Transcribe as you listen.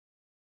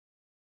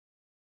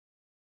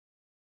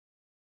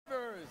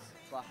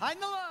scores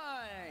behind the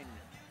line.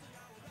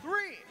 3,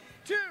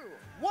 2,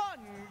 1,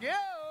 go!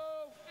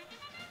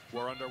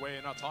 We're underway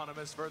in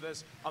autonomous for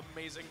this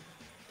amazing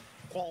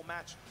qual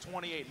match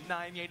 28,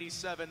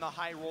 987. The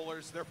high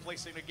rollers, they're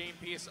placing a game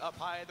piece up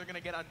high. They're going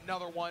to get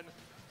another one.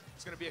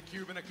 It's going to be a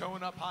cube and a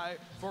cone up high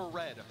for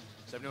red.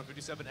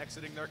 7157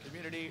 exiting their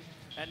community.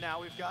 And now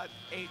we've got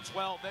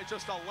 812. They're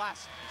just a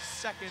last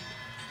second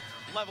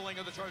leveling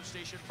of the charge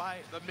station by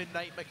the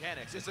Midnight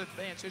Mechanics. It's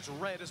advantage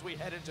red as we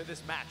head into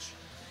this match.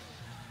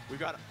 We've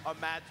got a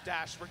mad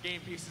dash for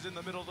game pieces in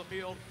the middle of the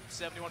field.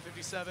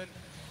 7157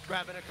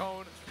 grabbing a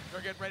cone.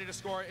 They're getting ready to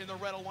score in the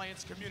Red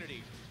Alliance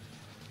community.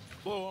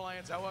 Blue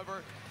Alliance,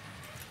 however,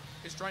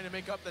 is trying to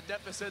make up the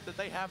deficit that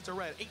they have to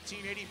red.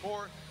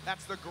 1884,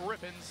 that's the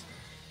Griffins,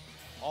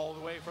 all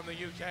the way from the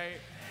UK.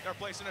 They're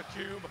placing a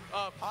cube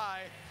up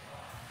high.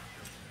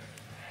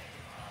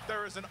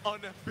 There is an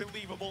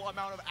unbelievable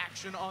amount of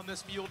action on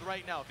this field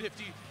right now.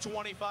 50,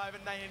 25,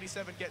 and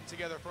 987 getting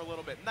together for a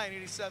little bit.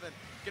 987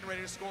 getting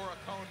ready to score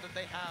a cone that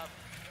they have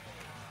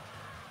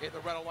in the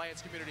Red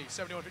Alliance community.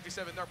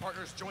 7157, their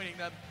partners joining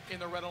them in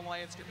the Red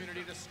Alliance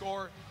community to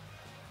score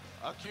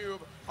a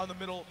cube on the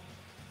middle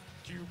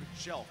cube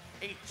shelf.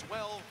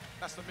 812,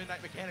 that's the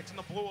Midnight Mechanics in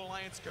the Blue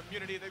Alliance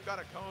community. They've got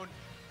a cone.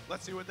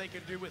 Let's see what they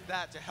can do with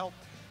that to help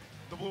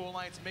the Blue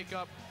Alliance make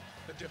up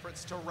the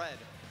difference to red.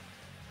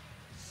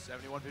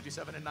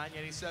 7157 and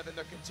 987,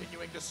 they're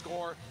continuing to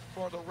score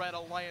for the Red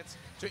Alliance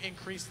to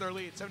increase their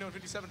lead.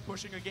 7157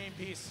 pushing a game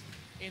piece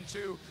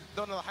into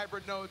one of the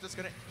hybrid nodes that's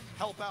going to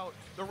help out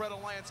the Red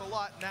Alliance a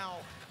lot. Now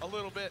a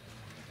little bit,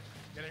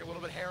 getting a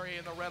little bit hairy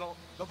in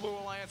the Blue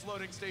Alliance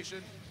loading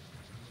station.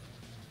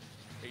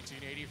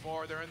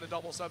 1884, they're in the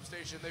double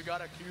substation. They've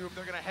got a cube.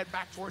 They're going to head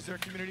back towards their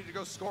community to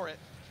go score it.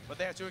 But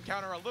they have to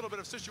encounter a little bit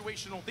of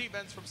situational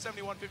defense from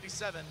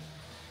 7157.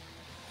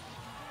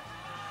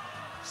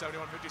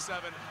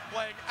 7157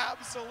 playing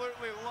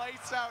absolutely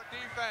lights out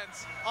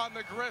defense on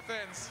the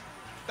Griffins.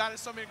 That is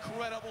some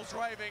incredible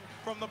driving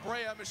from the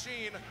Brea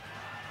machine.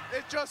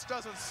 It just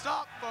doesn't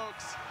stop,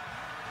 folks.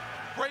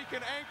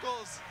 Breaking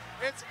ankles.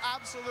 It's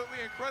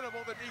absolutely incredible,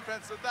 the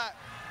defense that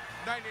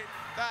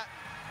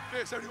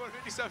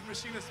 7157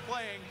 machine is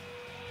playing.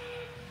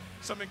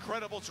 Some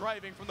incredible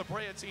driving from the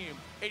Brea team.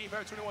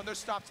 85-21, they're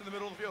stopped in the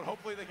middle of the field.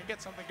 Hopefully they can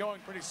get something going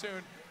pretty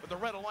soon. But the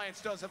Red Alliance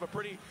does have a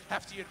pretty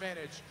hefty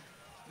advantage.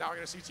 Now we're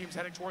going to see teams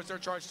heading towards their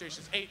charge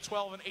stations.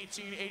 812 and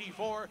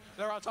 1884.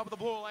 They're on top of the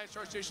Blue Alliance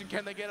charge station.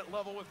 Can they get it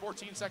level with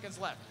 14 seconds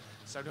left?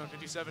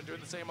 7157 doing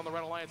the same on the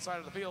Red Alliance side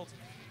of the field.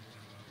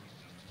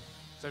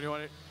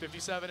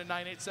 7157 and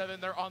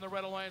 987. They're on the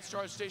Red Alliance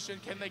charge station.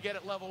 Can they get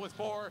it level with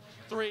 4,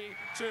 3,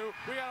 2?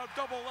 We got a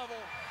double level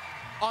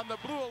on the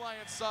Blue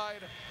Alliance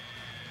side.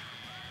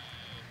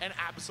 An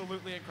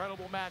absolutely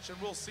incredible match,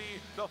 and we'll see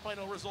the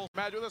final result.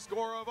 Match with a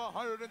score of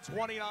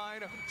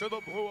 129 to the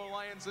Blue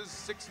Alliance's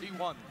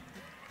 61.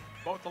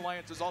 Both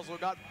alliances also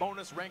got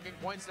bonus ranking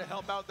points to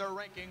help out their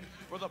ranking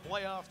for the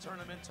playoff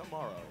tournament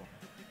tomorrow.